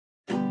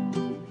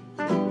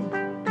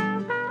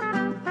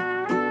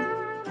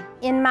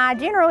In my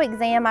general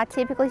exam, I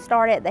typically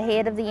start at the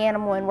head of the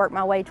animal and work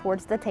my way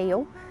towards the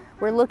tail.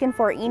 We're looking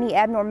for any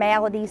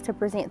abnormalities to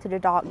present to the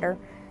doctor.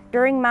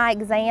 During my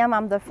exam,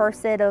 I'm the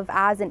first set of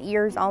eyes and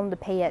ears on the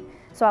pet,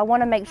 so I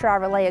want to make sure I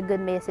relay a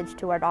good message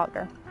to our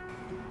doctor.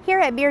 Here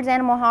at Baird's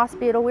Animal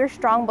Hospital, we're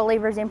strong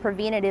believers in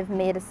preventative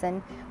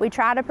medicine. We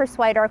try to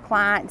persuade our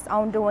clients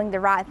on doing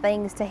the right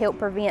things to help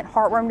prevent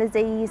heartworm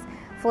disease,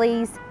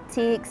 fleas,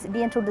 ticks,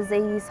 dental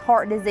disease,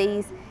 heart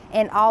disease,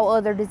 and all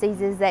other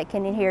diseases that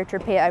can inherit your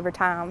pet over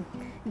time.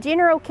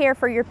 General care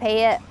for your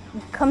pet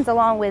comes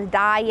along with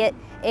diet,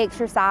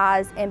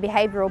 exercise, and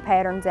behavioral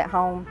patterns at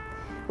home.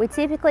 We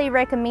typically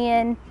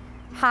recommend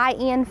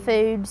high-end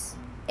foods,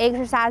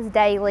 exercise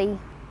daily,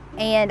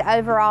 and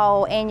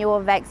overall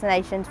annual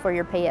vaccinations for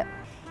your pet.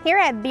 Here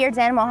at Baird's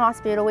Animal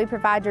Hospital, we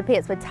provide your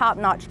pets with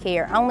top-notch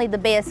care, only the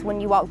best when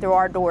you walk through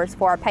our doors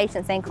for our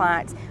patients and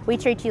clients. We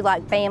treat you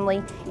like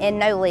family and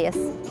no less.